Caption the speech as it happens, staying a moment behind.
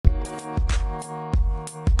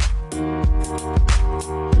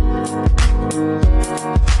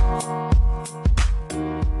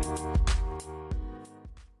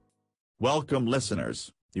Welcome listeners,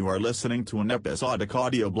 you are listening to an episodic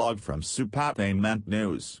audio blog from Menna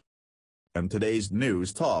News. And today's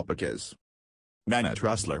news topic is: Menna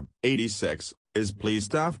Trussler, 86, is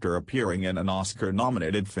pleased after appearing in an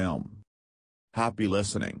Oscar-nominated film. Happy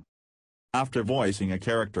listening. After voicing a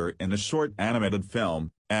character in a short animated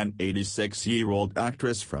film, an 86-year-old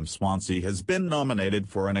actress from Swansea has been nominated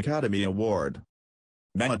for an Academy Award.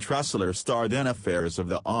 Menna Trussler starred in Affairs of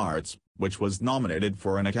the Arts, which was nominated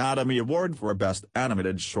for an Academy Award for Best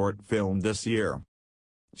Animated Short Film this year.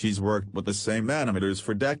 She's worked with the same animators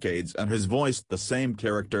for decades and has voiced the same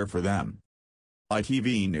character for them.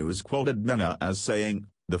 ITV News quoted Menna as saying,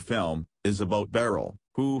 "The film is about Beryl,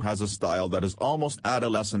 who has a style that is almost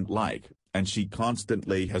adolescent-like, and she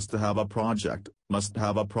constantly has to have a project, must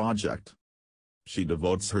have a project. She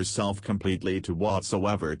devotes herself completely to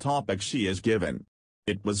whatsoever topic she is given.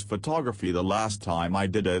 It was photography the last time I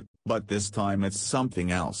did it, but this time it's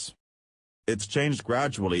something else. It's changed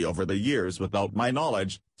gradually over the years without my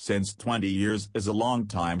knowledge, since 20 years is a long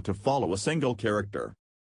time to follow a single character."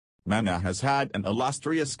 Menna has had an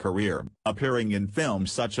illustrious career, appearing in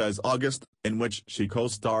films such as August, in which she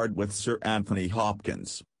co-starred with Sir Anthony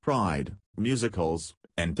Hopkins, Pride, musicals,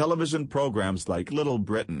 and television programs like Little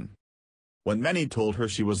Britain. When many told her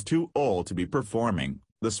she was too old to be performing,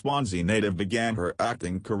 the Swansea native began her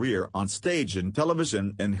acting career on stage and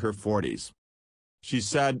television in her 40s. She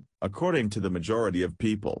said, "According to the majority of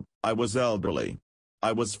people, I was elderly.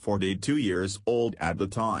 I was 42 years old at the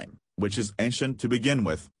time, which is ancient to begin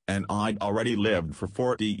with, and I'd already lived for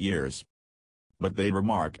 40 years. But they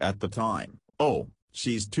remark at the time, 'Oh,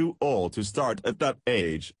 she's too old to start at that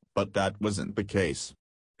age,' but that wasn't the case.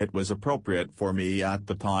 It was appropriate for me at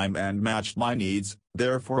the time and matched my needs,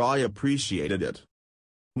 therefore I appreciated it."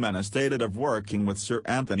 Menna stated of working with Sir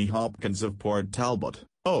Anthony Hopkins of Port Talbot,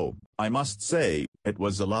 "Oh, I must say, it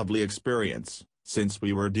was a lovely experience, since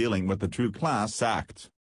we were dealing with a true class act.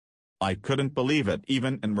 I couldn't believe it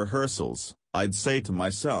even in rehearsals. I'd say to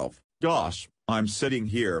myself, gosh, I'm sitting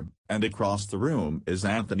here, and across the room is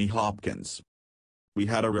Anthony Hopkins." We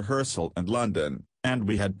had a rehearsal in London, and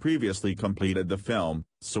we had previously completed the film,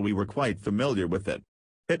 so we were quite familiar with it.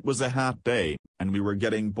 It was a hot day, and we were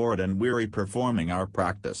getting bored and weary performing our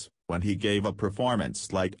practice, when he gave a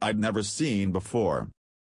performance like I'd never seen before.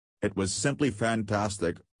 It was simply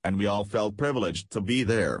fantastic, and we all felt privileged to be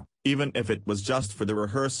there, even if it was just for the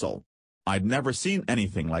rehearsal. I'd never seen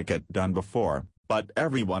anything like it done before, but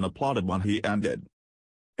everyone applauded when he ended.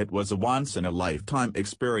 It was a once-in-a-lifetime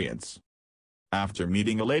experience. After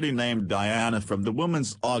meeting a lady named Diana from the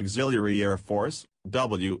Women's Auxiliary Air Force,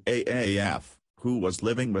 WAAF, who was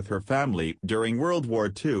living with her family during World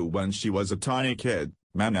War II when she was a tiny kid,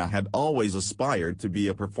 Menna had always aspired to be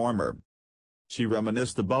a performer. She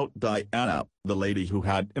reminisced about Diana, the lady who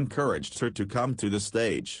had encouraged her to come to the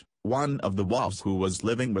stage. "One of the WAAFs who was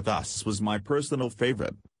living with us was my personal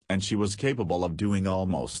favorite, and she was capable of doing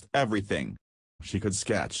almost everything. She could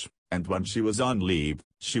sketch, and when she was on leave,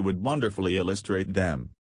 she would wonderfully illustrate them.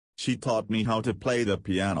 She taught me how to play the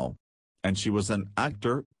piano. And she was an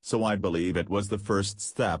actor, so I believe it was the first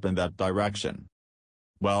step in that direction.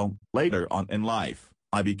 Well, later on in life,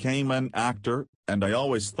 I became an actor, and I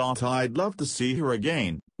always thought I'd love to see her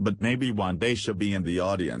again, but maybe one day she'll be in the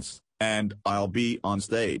audience, and I'll be on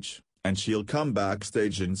stage, and she'll come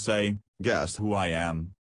backstage and say, 'Guess who I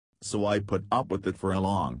am?' So I put up with it for a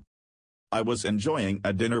long. I was enjoying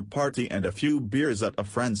a dinner party and a few beers at a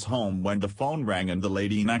friend's home when the phone rang and the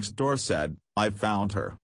lady next door said, 'I've found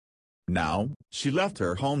her.' Now, she left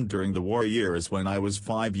her home during the war years when I was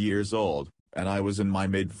 5 years old, and I was in my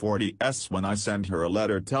mid-40s when I sent her a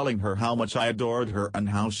letter telling her how much I adored her and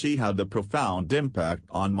how she had a profound impact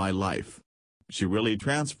on my life. She really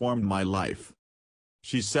transformed my life."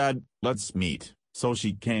 She said, "Let's meet," so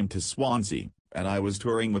she came to Swansea, and I was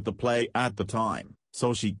touring with the play at the time,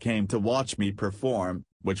 so she came to watch me perform,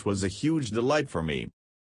 which was a huge delight for me.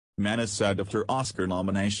 Menna said of her Oscar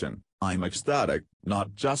nomination, "I'm ecstatic,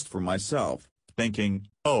 not just for myself, thinking,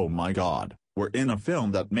 oh my God, we're in a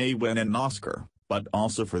film that may win an Oscar, but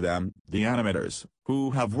also for them, the animators,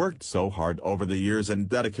 who have worked so hard over the years and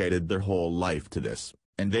dedicated their whole life to this,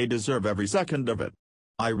 and they deserve every second of it.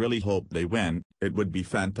 I really hope they win, it would be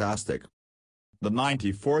fantastic." The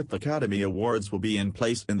 94th Academy Awards will be in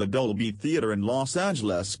place in the Dolby Theatre in Los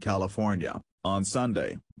Angeles, California, on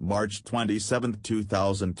Sunday, March 27,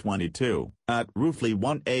 2022, at roughly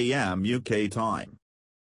 1 a.m. UK time.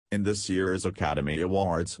 In this year's Academy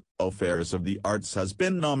Awards, Affairs of the Arts has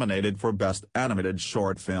been nominated for Best Animated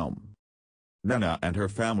Short Film. Menna and her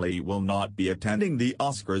family will not be attending the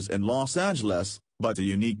Oscars in Los Angeles, but a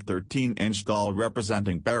unique 13-inch doll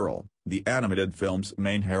representing Beryl, the animated film's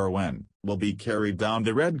main heroine, will be carried down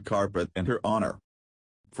the red carpet in her honor.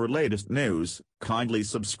 For latest news, kindly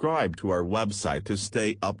subscribe to our website to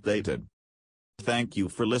stay updated. Thank you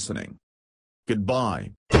for listening.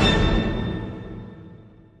 Goodbye.